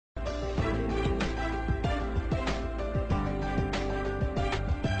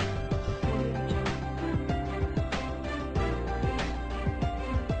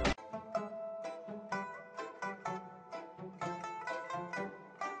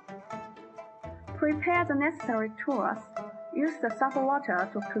Prepare the necessary tools. Use the soft water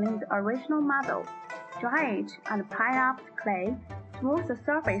to clean the original model. Dry it and pile up the clay. Smooth the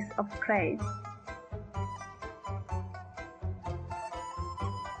surface of the clay.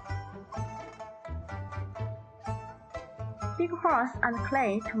 Dig holes and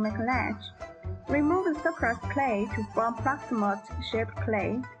clay to make a ledge. Remove the surplus clay to form approximate-shaped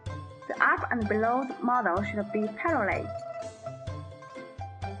clay. The up and below the model should be parallel.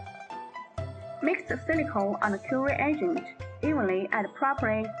 Mix the silicone and cure reagent evenly at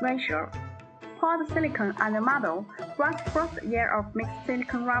proper ratio. Pour the silicone on the model. Brush the first layer of mixed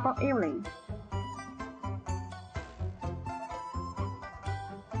silicone rubber evenly.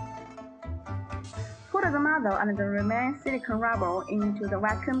 Put the model and the remaining silicone rubber into the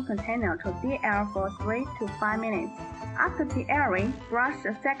vacuum container to de-air for 3 to 5 minutes. After de-airing, brush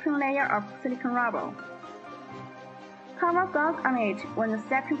the second layer of silicone rubber. Cover gauze on it when the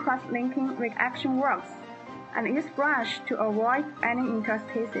second cross-linking reaction works, and use brush to avoid any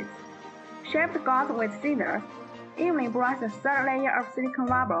interstices. Shape the gauze with scissors. Evenly brush the third layer of silicone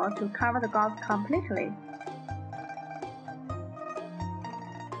rubber to cover the gauze completely.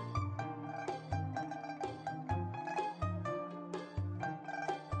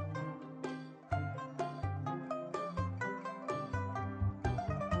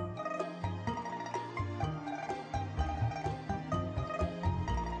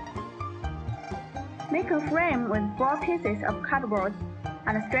 Make a frame with 4 pieces of cardboard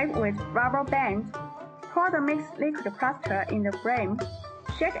and strip with rubber bands. Pour the mixed liquid plaster in the frame.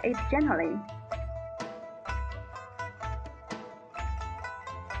 Shake it gently.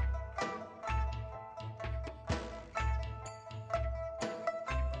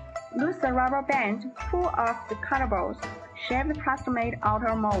 Loose the rubber band, pull off the cardboard. Shape the plaster-made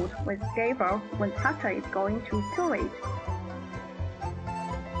outer mold with scalpel when plaster is going to cure it.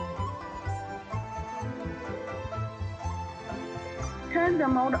 Turn the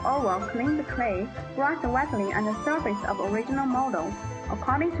mold over, clean the clay, brush lightly on the surface of original model,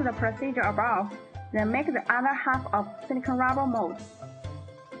 according to the procedure above, then make the other half of silicone rubber mold.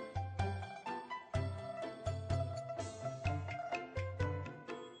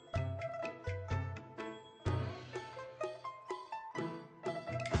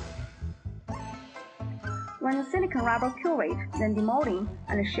 When the silicone rubber cures, then demolding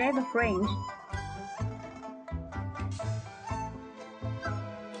and shape the fringe.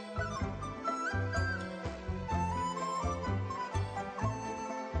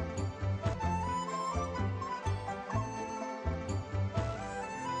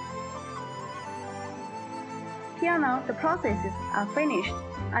 Here now the processes are finished,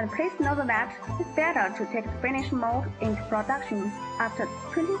 and please note that it's better to take the finished mold into production after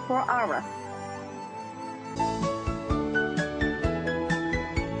 24 hours.